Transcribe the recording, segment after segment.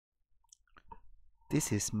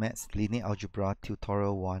This is Maths Linear Algebra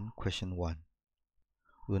Tutorial 1, Question 1.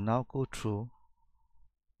 We'll now go through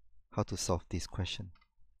how to solve this question.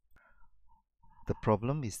 The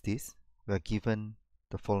problem is this. We are given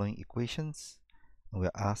the following equations and we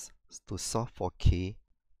are asked to solve for k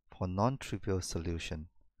for non-trivial solution.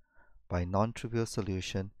 By non-trivial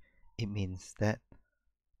solution, it means that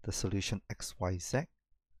the solution xyz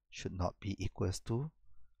should not be equals to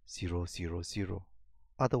 0, 0, 0.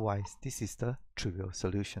 Otherwise, this is the trivial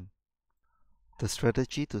solution. The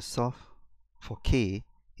strategy to solve for k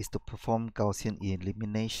is to perform Gaussian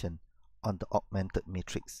elimination on the augmented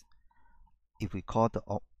matrix. If we call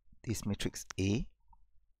this matrix A,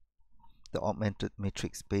 the augmented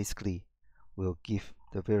matrix basically will give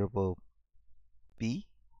the variable b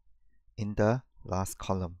in the last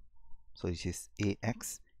column. So this is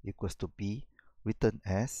ax equals to b written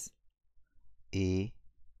as a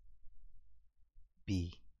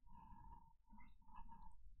b.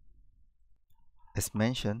 As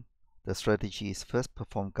mentioned, the strategy is first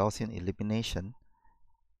perform Gaussian elimination.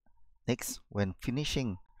 Next, when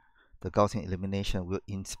finishing the Gaussian elimination, we'll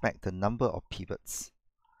inspect the number of pivots.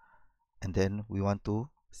 And then we want to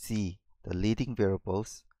see the leading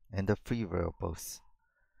variables and the free variables.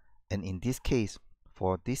 And in this case,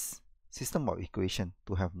 for this system of equation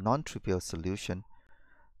to have non-trivial solution,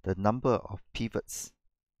 the number of pivots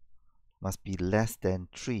must be less than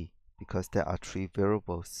 3 because there are 3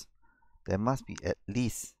 variables. There must be at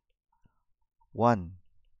least one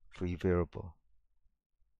free variable.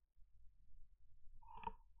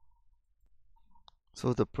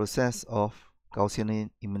 So the process of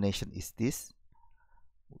Gaussian elimination is this.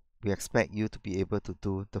 We expect you to be able to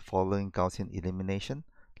do the following Gaussian elimination.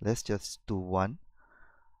 Let's just do one.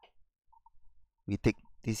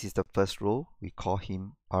 This is the first row, we call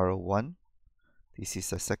him R1. This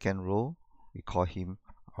is the second row, we call him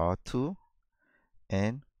R2.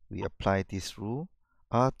 And we apply this rule,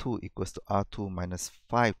 R2 equals to R2 minus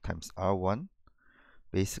 5 times R1.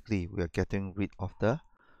 Basically, we are getting rid of the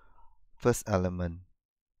first element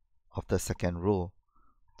of the second row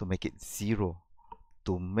to make it 0,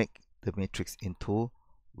 to make the matrix into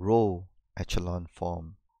row echelon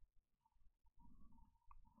form.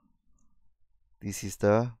 This is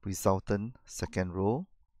the resultant second row,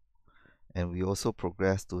 and we also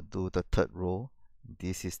progress to do the third row.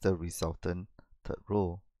 This is the resultant third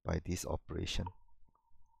row by this operation.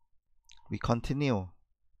 We continue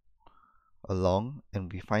along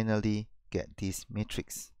and we finally get this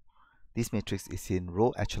matrix. This matrix is in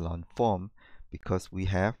row echelon form because we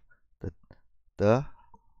have the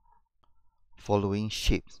following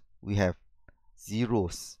shapes. We have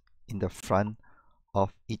zeros in the front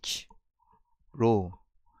of each row.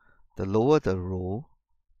 The lower the row,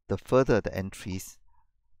 the further the entries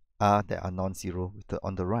are that are non-zero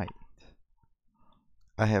on the right.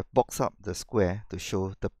 I have boxed up the square to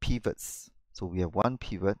show the pivots. So we have one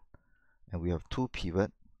pivot and we have two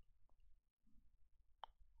pivots,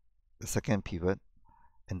 the second pivot,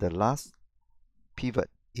 and the last pivot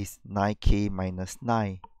is 9k minus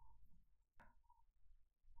 9.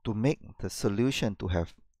 To make the solution to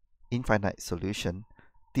have infinite solution,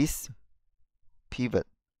 this pivot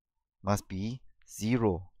must be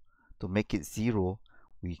 0. To make it 0,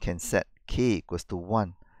 we can set k equals to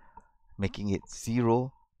 1, making it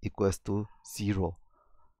 0 equals to 0.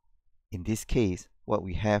 In this case, what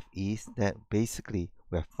we have is that basically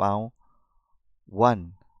we have found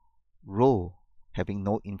one row having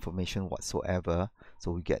no information whatsoever,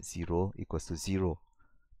 so we get 0 equals to 0.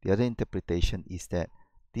 The other interpretation is that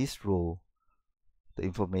this row, the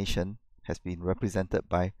information has been represented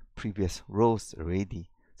by previous rows already,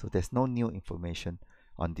 so there's no new information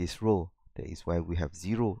on this row. That is why we have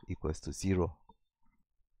 0 equals to 0.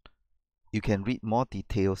 You can read more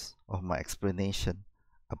details of my explanation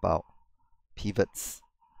about pivots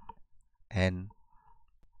and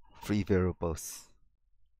free variables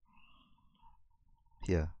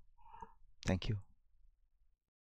here. Thank you.